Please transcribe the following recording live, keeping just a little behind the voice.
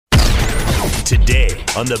Today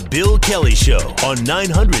on The Bill Kelly Show on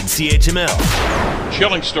 900 CHML.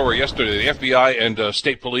 Chilling story yesterday. The FBI and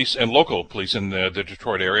state police and local police in the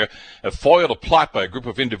Detroit area have foiled a plot by a group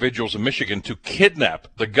of individuals in Michigan to kidnap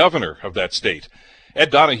the governor of that state. Ed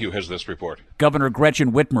Donahue has this report. Governor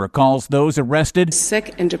Gretchen Whitmer calls those arrested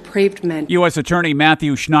sick and depraved men. U.S. Attorney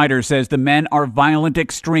Matthew Schneider says the men are violent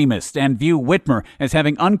extremists and view Whitmer as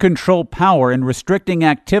having uncontrolled power in restricting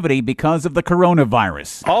activity because of the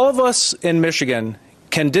coronavirus. All of us in Michigan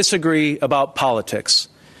can disagree about politics,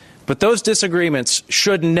 but those disagreements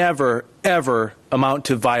should never, ever amount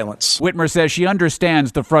to violence. Whitmer says she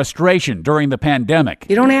understands the frustration during the pandemic.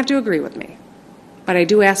 You don't have to agree with me, but I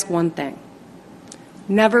do ask one thing.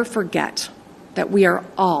 Never forget that we are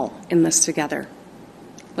all in this together.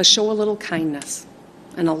 Let's show a little kindness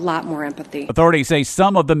and a lot more empathy. Authorities say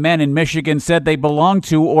some of the men in Michigan said they belonged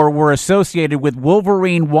to or were associated with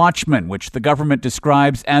Wolverine Watchmen, which the government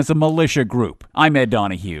describes as a militia group. I'm Ed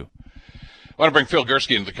Donahue. I want to bring Phil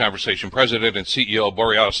Gursky into the conversation, President and CEO of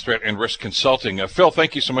Borealis Threat and Risk Consulting. Phil,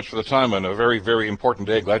 thank you so much for the time on a very, very important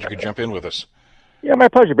day. Glad you could jump in with us. Yeah, my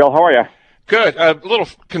pleasure, Bill. How are you? Good. A little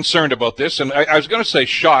concerned about this, and I was going to say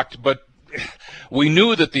shocked, but we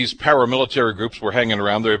knew that these paramilitary groups were hanging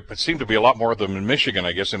around. There seemed to be a lot more of them in Michigan,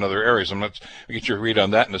 I guess, in other areas. I'll get your read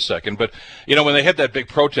on that in a second. But, you know, when they had that big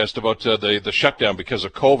protest about the shutdown because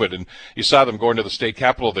of COVID, and you saw them going to the state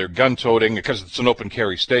capitol, they're gun-toting because it's an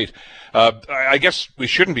open-carry state. I guess we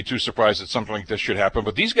shouldn't be too surprised that something like this should happen,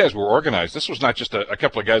 but these guys were organized. This was not just a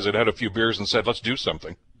couple of guys that had a few beers and said, let's do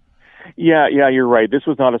something. Yeah, you're right. This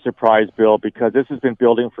was not a surprise, Bill, because this has been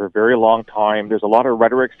building for a very long time. There's a lot of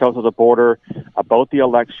rhetoric south of the border about the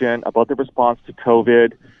election, about the response to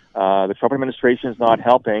COVID. The Trump administration is not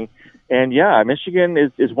helping. And yeah, Michigan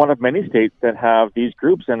is one of many states that have these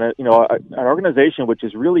groups. And, an organization which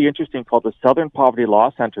is really interesting called the Southern Poverty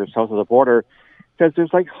Law Center south of the border says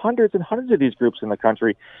there's like hundreds and hundreds of these groups in the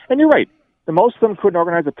country. And you're right. Most of them couldn't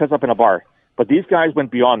organize a piss up in a bar. But these guys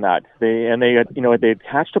went beyond that. They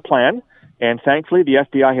hatched a plan, and thankfully the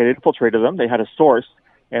FBI had infiltrated them. They had a source,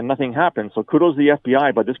 and nothing happened. So kudos to the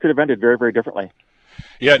FBI, but this could have ended very, very differently.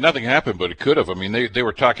 Yeah, nothing happened, but it could have. I mean, they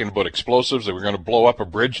were talking about explosives. They were going to blow up a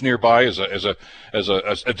bridge nearby as a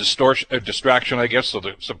distraction, I guess, so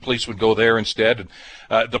the police would go there instead.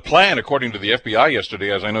 And the plan, according to the FBI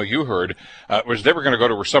yesterday, as I know you heard, was they were going to go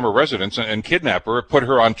to her summer residence and kidnap her, put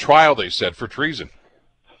her on trial, they said, for treason.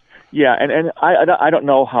 Yeah, and I don't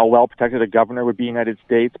know how well protected a governor would be in the United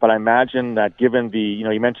States, but I imagine that given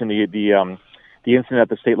you mentioned the incident at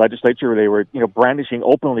the state legislature where they were, brandishing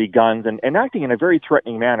openly guns and acting in a very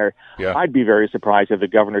threatening manner. Yeah. I'd be very surprised if the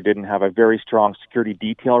governor didn't have a very strong security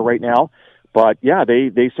detail right now. But yeah,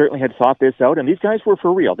 they certainly had thought this out, and these guys were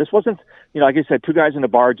for real. This wasn't, like I said, two guys in the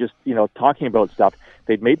bar just, talking about stuff.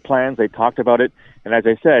 They'd made plans, they talked about it, and as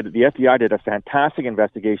I said, the FBI did a fantastic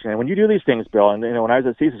investigation. And when you do these things, Bill, and when I was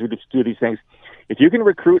at CSIS, we just do these things. If you can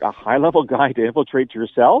recruit a high-level guy to infiltrate your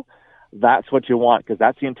cell, that's what you want, because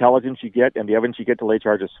that's the intelligence you get and the evidence you get to lay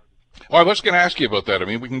charges. Well, I was going to ask you about that. I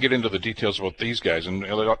mean, we can get into the details about these guys, and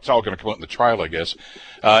it's all going to come out in the trial, I guess.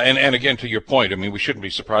 And again, to your point, I mean, we shouldn't be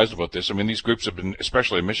surprised about this. I mean, these groups have been,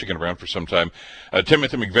 especially in Michigan, around for some time.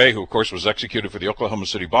 Timothy McVeigh, who, of course, was executed for the Oklahoma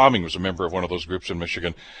City bombing, was a member of one of those groups in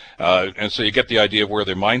Michigan. And so you get the idea of where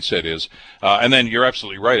their mindset is. And then you're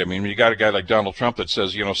absolutely right. I mean, when you got a guy like Donald Trump that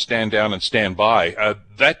says, stand down and stand by,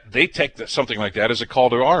 that they take something like that as a call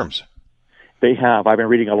to arms. They have. I've been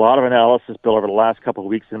reading a lot of analysis, Bill, over the last couple of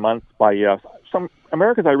weeks and months by some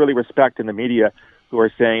Americans I really respect in the media who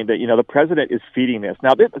are saying that, the president is feeding this.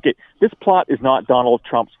 Now, this plot is not Donald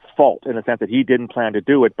Trump's fault in the sense that he didn't plan to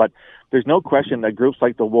do it, but there's no question that groups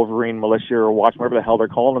like the Wolverine Militia or Watchmen, whatever the hell they're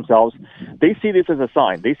calling themselves, they see this as a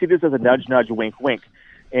sign. They see this as a nudge, nudge, wink, wink.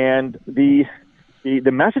 And the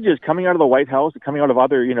messages coming out of the White House, coming out of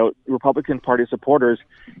other, Republican Party supporters,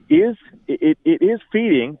 it is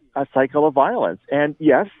feeding a cycle of violence. And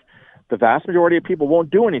yes, the vast majority of people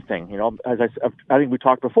won't do anything. As I think we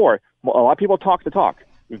talked before, a lot of people talk the talk.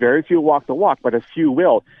 Very few walk the walk, but a few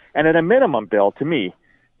will. And at a minimum, Bill, to me,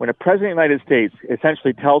 when a president of the United States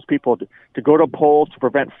essentially tells people to go to polls to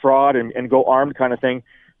prevent fraud and go armed kind of thing,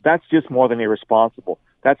 that's just more than irresponsible.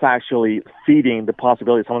 That's actually feeding the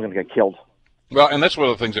possibility someone's going to get killed. Well, and that's one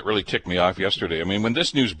of the things that really ticked me off yesterday. I mean, when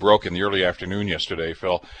this news broke in the early afternoon yesterday,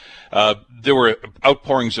 Phil, there were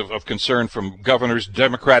outpourings of concern from governors,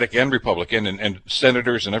 Democratic and Republican, and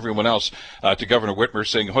senators and everyone else to Governor Whitmer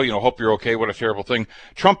saying, hope you're okay, what a terrible thing.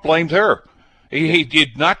 Trump blamed her. He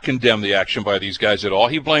did not condemn the action by these guys at all.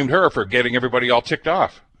 He blamed her for getting everybody all ticked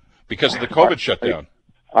off because of the COVID shutdown.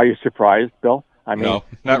 Are you surprised, Bill? I mean, no,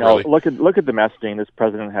 not really. Look at the messaging this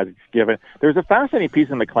president has given. There's a fascinating piece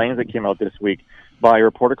in Maclean's that came out this week by a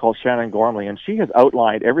reporter called Shannon Gormley, and she has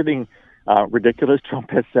outlined everything ridiculous Trump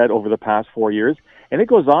has said over the past 4 years, and it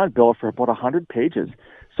goes on, Bill, for about 100 pages.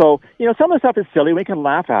 So, some of the stuff is silly. We can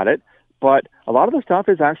laugh at it, but a lot of the stuff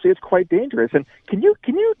is actually it's quite dangerous. And can you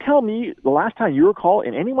tell me the last time you recall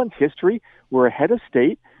in anyone's history where a head of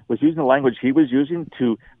state was using the language he was using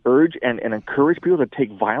to urge and encourage people to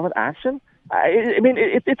take violent action? I mean,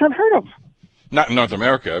 it's unheard of. Not in North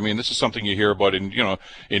America. I mean, this is something you hear about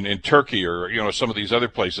in Turkey or some of these other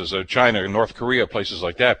places, China, North Korea, places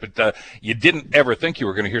like that. But you didn't ever think you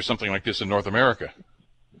were going to hear something like this in North America.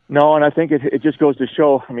 No, and I think it just goes to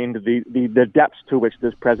show. I mean, the depths to which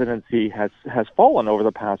this presidency has fallen over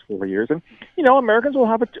the past 4 years, and Americans will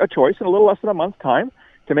have a choice in a little less than a month's time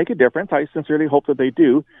to make a difference. I sincerely hope that they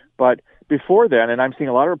do. But before then, and I'm seeing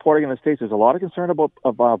a lot of reporting in the States, there's a lot of concern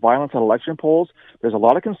about violence at election polls. There's a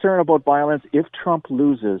lot of concern about violence if Trump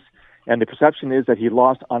loses. And the perception is that he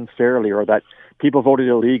lost unfairly or that people voted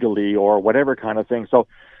illegally or whatever kind of thing. So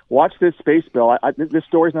watch this space, Bill. This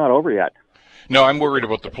story's not over yet. No, I'm worried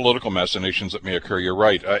about the political machinations that may occur. You're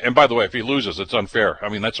right. And by the way, if he loses, it's unfair. I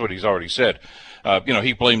mean, that's what he's already said.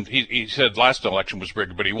 He said last election was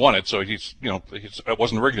rigged, but he won it, so it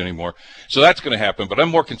wasn't rigged anymore. So that's going to happen. But I'm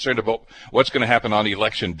more concerned about what's going to happen on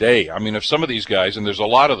election day. I mean, if some of these guys, and there's a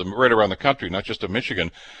lot of them right around the country, not just in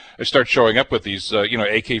Michigan, start showing up with these,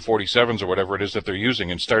 AK-47s or whatever it is that they're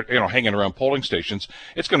using and start, hanging around polling stations,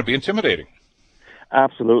 it's going to be intimidating.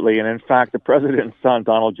 Absolutely. And in fact, the president's son,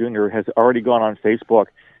 Donald Jr., has already gone on Facebook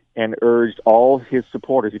and urged all his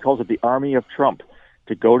supporters, he calls it the Army of Trump,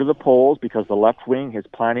 to go to the polls because the left wing is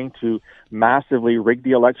planning to massively rig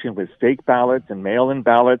the election with fake ballots and mail-in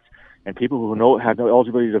ballots and people who have no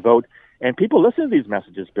eligibility to vote. And people listen to these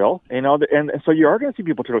messages, Bill, and so you are going to see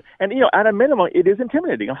people turn. And, at a minimum, it is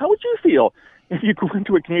intimidating. How would you feel if you go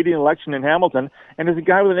into a Canadian election in Hamilton and there's a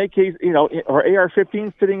guy with an AK, or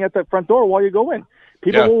AR-15 sitting at the front door while you go in?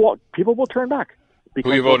 People will turn back. Who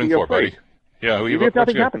are you voting for, buddy? Yeah, who you voting for? If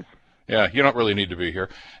nothing happens. Yeah, you don't really need to be here.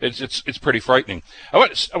 It's pretty frightening. I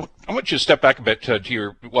want you to step back a bit to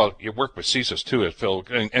your work with CSIS too, Phil,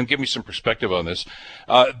 and give me some perspective on this.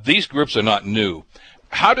 These groups are not new.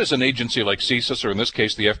 How does an agency like CSIS, or in this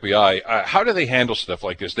case the FBI, how do they handle stuff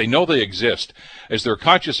like this? They know they exist. Is there a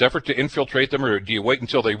conscious effort to infiltrate them, or do you wait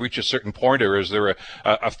until they reach a certain point, or is there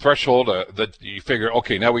a threshold that you figure,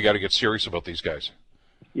 okay, now we got to get serious about these guys?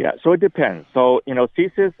 Yeah, so it depends. So,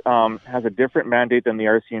 CSIS has a different mandate than the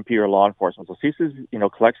RCMP or law enforcement. So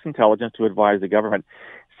CSIS, collects intelligence to advise the government.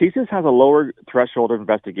 CSIS has a lower threshold of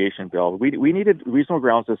investigation, Bill. We needed reasonable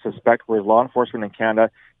grounds to suspect, whereas law enforcement in Canada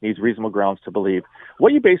needs reasonable grounds to believe.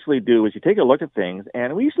 What you basically do is you take a look at things,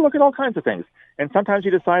 and we used to look at all kinds of things, and sometimes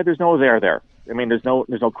you decide there's no there. I mean, there's no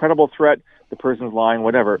credible threat, the person's lying,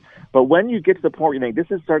 whatever. But when you get to the point where you think this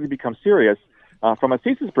is starting to become serious, from a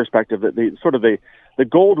CSIS perspective, the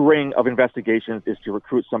gold ring of investigations is to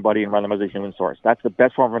recruit somebody and run them as a human source. That's the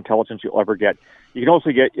best form of intelligence you'll ever get. You can also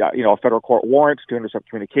get, a federal court warrant to intercept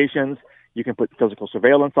communications. You can put physical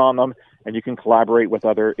surveillance on them, and you can collaborate with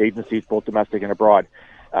other agencies, both domestic and abroad.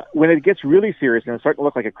 When it gets really serious and it's starting to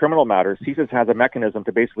look like a criminal matter, CSIS has a mechanism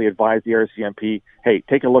to basically advise the RCMP, hey,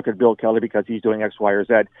 take a look at Bill Kelly because he's doing X, Y, or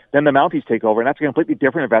Z. Then the Mounties take over, and that's a completely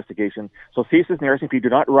different investigation. So CSIS and the RCMP do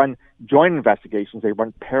not run joint investigations. They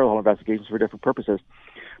run parallel investigations for different purposes.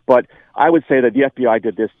 But I would say that the FBI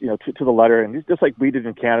did this, to the letter, and just like we did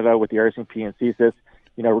in Canada with the RCMP and CSIS,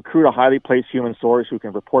 recruit a highly placed human source who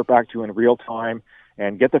can report back to you in real time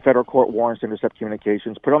and get the federal court warrants to intercept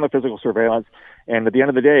communications, put on the physical surveillance, and at the end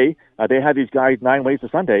of the day, they had these guys 9 ways to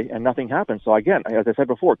Sunday, and nothing happened. So again, as I said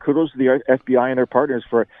before, kudos to the FBI and their partners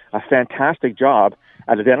for a fantastic job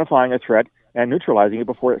at identifying a threat and neutralizing it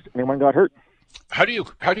before anyone got hurt. How do you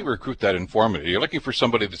recruit that informant? Are you looking for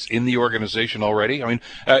somebody that's in the organization already? I mean,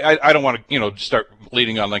 I don't want to start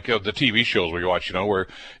leading on like the TV shows where you watch where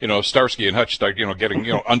Starsky and Hutch start getting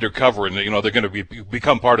undercover and they're going to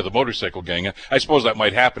become part of the motorcycle gang. I suppose that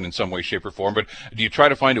might happen in some way, shape, or form. But do you try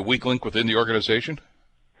to find a weak link within the organization?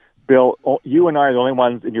 Bill, you and I are the only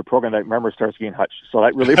ones in your program that remember Starsky and Hutch, so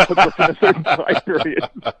that really puts us in a certain time period.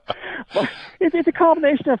 But it's a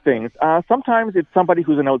combination of things. Sometimes it's somebody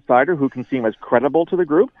who's an outsider who can seem as credible to the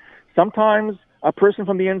group. Sometimes a person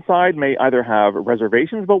from the inside may either have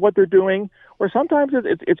reservations about what they're doing, or sometimes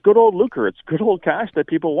it's good old lucre. It's good old cash that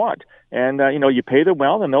people want. And, you pay them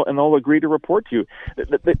well, and they'll agree to report to you.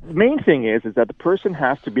 The main thing is that the person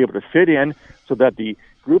has to be able to fit in so that the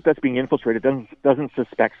group that's being infiltrated doesn't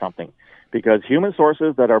suspect something. Because human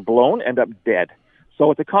sources that are blown end up dead.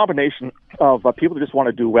 So it's a combination of people who just want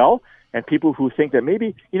to do well and people who think that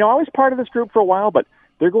maybe, I was part of this group for a while, but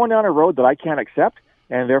they're going down a road that I can't accept,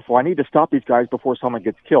 and therefore I need to stop these guys before someone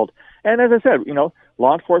gets killed. And as I said,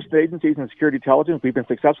 law enforcement agencies and security intelligence, we've been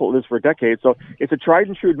successful at this for decades, so it's a tried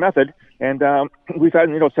and true method. And we've had,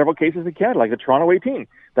 several cases in Canada, like the Toronto 18,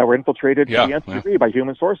 that were infiltrated to the nth degree by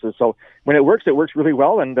human sources. So when it works really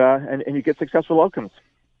well, and you get successful outcomes.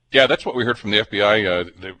 Yeah, that's what we heard from the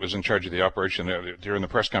FBI that was in charge of the operation during the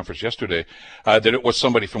press conference yesterday, that it was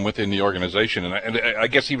somebody from within the organization. And I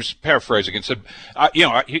guess he was paraphrasing and said,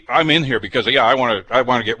 I'm in here because, I want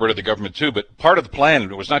to get rid of the government too. But part of the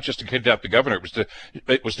plan, it was not just to kidnap the governor,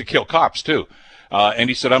 it was to kill cops too. And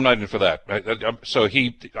he said, I'm not in for that. So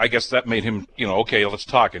I guess that made him, okay, let's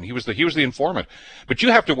talk. And he was the informant. But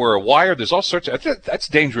you have to wear a wire. There's all sorts of, that's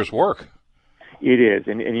dangerous work. It is,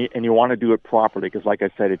 and you want to do it properly because, like I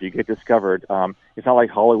said, if you get discovered, it's not like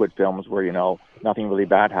Hollywood films where, nothing really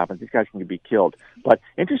bad happens. These guys can be killed. But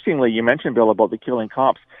interestingly, you mentioned, Bill, about the killing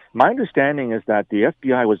cops. My understanding is that the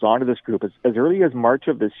FBI was onto this group as early as March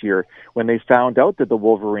of this year when they found out that the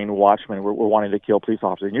Wolverine Watchmen were wanting to kill police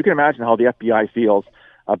officers. And you can imagine how the FBI feels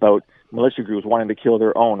about militia groups wanting to kill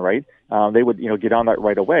their own, right? They would, get on that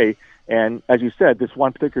right away. And as you said, this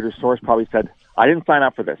one particular source probably said, I didn't sign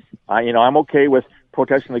up for this. I'm okay with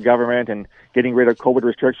protesting the government and getting rid of COVID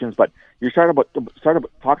restrictions, but you started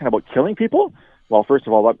talking about killing people? Well, first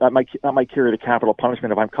of all, that might carry the capital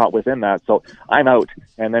punishment if I'm caught within that. So I'm out.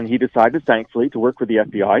 And then he decided, thankfully, to work with the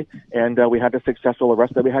FBI, and we had the successful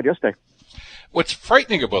arrest that we had yesterday. What's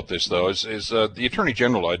frightening about this, though, is the Attorney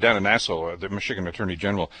General, Dana Nassau, the Michigan Attorney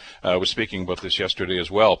General, was speaking about this yesterday as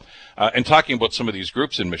well, and talking about some of these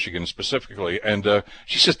groups in Michigan specifically. And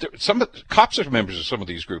she says some of the cops are members of some of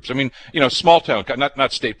these groups. I mean, small town,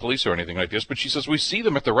 not state police or anything like this, but she says we see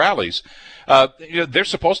them at the rallies. They're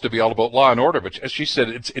supposed to be all about law and order, but as she said,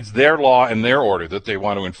 it's their law and their order that they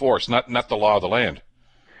want to enforce, not the law of the land.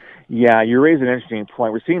 Yeah, you raise an interesting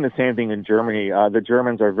point. We're seeing the same thing in Germany. The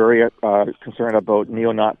Germans are very concerned about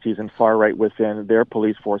neo-Nazis and far-right within their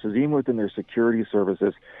police forces, even within their security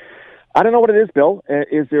services. I don't know what it is, Bill.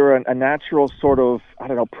 Is there a natural sort of,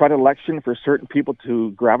 predilection for certain people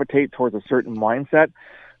to gravitate towards a certain mindset?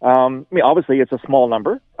 Obviously, it's a small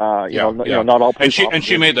number. Not all police and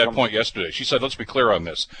she made that point yesterday. She said, let's be clear on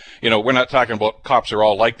this. We're not talking about cops are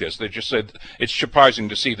all like this. They just said it's surprising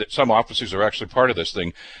to see that some officers are actually part of this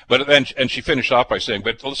thing. But then, and she finished off by saying,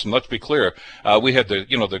 but listen, let's be clear. We had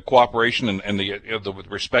the cooperation and the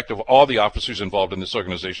respect of all the officers involved in this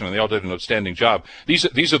organization, and they all did an outstanding job.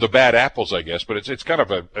 These are the bad apples, I guess, but it's kind of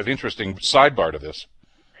an interesting sidebar to this.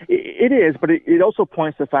 It is, but it also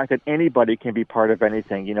points to the fact that anybody can be part of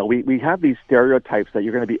anything. We have these stereotypes that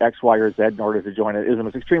you're going to be X, Y, or Z in order to join an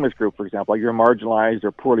Islamist extremist group, for example. Like you're marginalized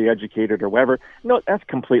or poorly educated or whatever. No, that's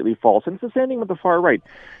completely false. And it's the same thing with the far right.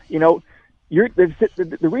 The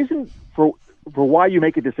reason for why you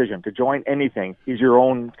make a decision to join anything is your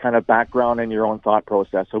own kind of background and your own thought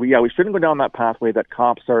process. So, we shouldn't go down that pathway that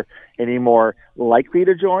cops are any more likely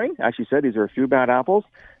to join. As you said, these are a few bad apples.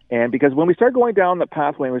 And because when we start going down the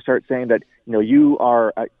pathway and we start saying that, you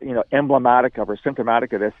are, emblematic of or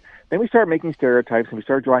symptomatic of this, then we start making stereotypes and we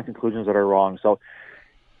start drawing conclusions that are wrong. So,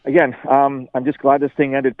 again, I'm just glad this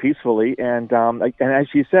thing ended peacefully. And as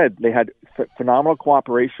you said, they had phenomenal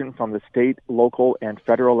cooperation from the state, local, and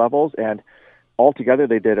federal levels. And altogether,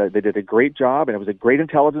 they did a great job. And it was a great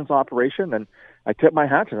intelligence operation. And I tip my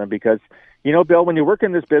hat to them because, Bill, when you work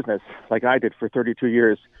in this business, like I did for 32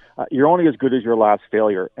 years, you're only as good as your last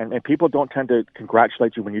failure. And people don't tend to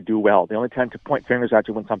congratulate you when you do well. They only tend to point fingers at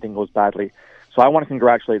you when something goes badly. So I want to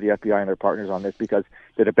congratulate the FBI and their partners on this because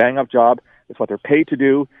they did a bang-up job. It's what they're paid to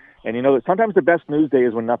do. And sometimes the best news day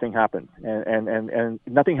is when nothing happens. And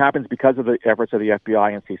nothing happens because of the efforts of the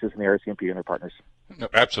FBI and CSIS and the RCMP and their partners. No,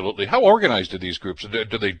 absolutely. How organized are these groups?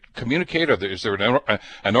 Do they communicate? Or is there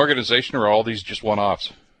an organization, or are all these just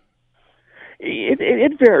one-offs?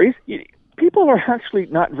 It varies. People are actually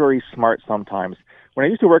not very smart sometimes. When I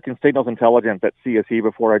used to work in signals intelligence at CSE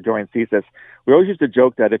before I joined CSIS, we always used to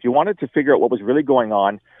joke that if you wanted to figure out what was really going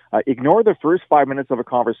on, ignore the first 5 minutes of a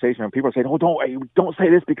conversation when people are saying, "Oh, don't say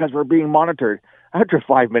this because we're being monitored." After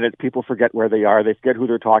 5 minutes, people forget where they are. They forget who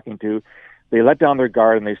they're talking to. They let down their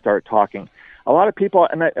guard and they start talking. A lot of people,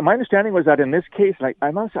 and my understanding was that in this case,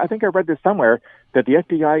 I think I read this somewhere, that the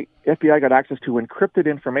FBI got access to encrypted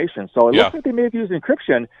information. So it looks like they may have used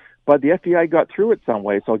encryption, but the FBI got through it some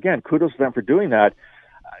way. So again, kudos to them for doing that.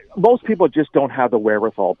 Most people just don't have the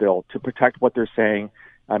wherewithal, Bill, to protect what they're saying.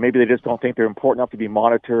 Maybe they just don't think they're important enough to be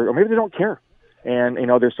monitored, or maybe they don't care. And,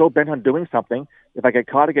 they're so bent on doing something. If I get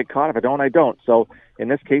caught, I get caught. If I don't, I don't. So in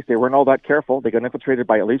this case, they weren't all that careful. They got infiltrated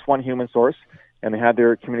by at least one human source, and they had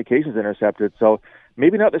their communications intercepted. So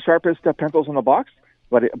maybe not the sharpest pencils in the box,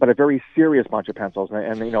 but a very serious bunch of pencils,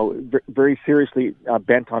 and very seriously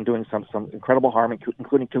bent on doing some incredible harm,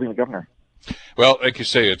 including killing the governor. Well, like you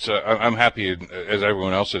say, it's I'm happy, as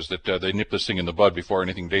everyone else is, that they nipped this thing in the bud before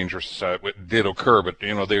anything dangerous did occur. But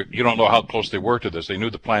you don't know how close they were to this. They knew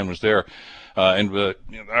the plan was there, and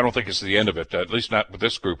I don't think it's the end of it. At least not with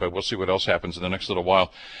this group. We'll see what else happens in the next little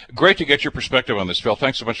while. Great to get your perspective on this, Phil.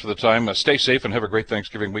 Thanks so much for the time. Stay safe and have a great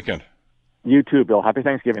Thanksgiving weekend. You too, Bill. Happy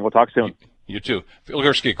Thanksgiving. We'll talk soon. You too. Phil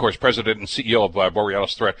Gurski, of course, president and CEO of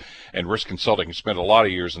Borealis Threat and Risk Consulting. He spent a lot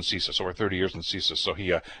of years in CSIS, over 30 years in CSIS, so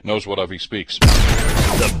he knows what of he speaks.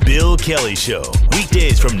 The Bill Kelly Show,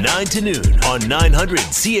 weekdays from 9 to noon on 900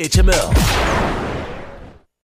 CHML.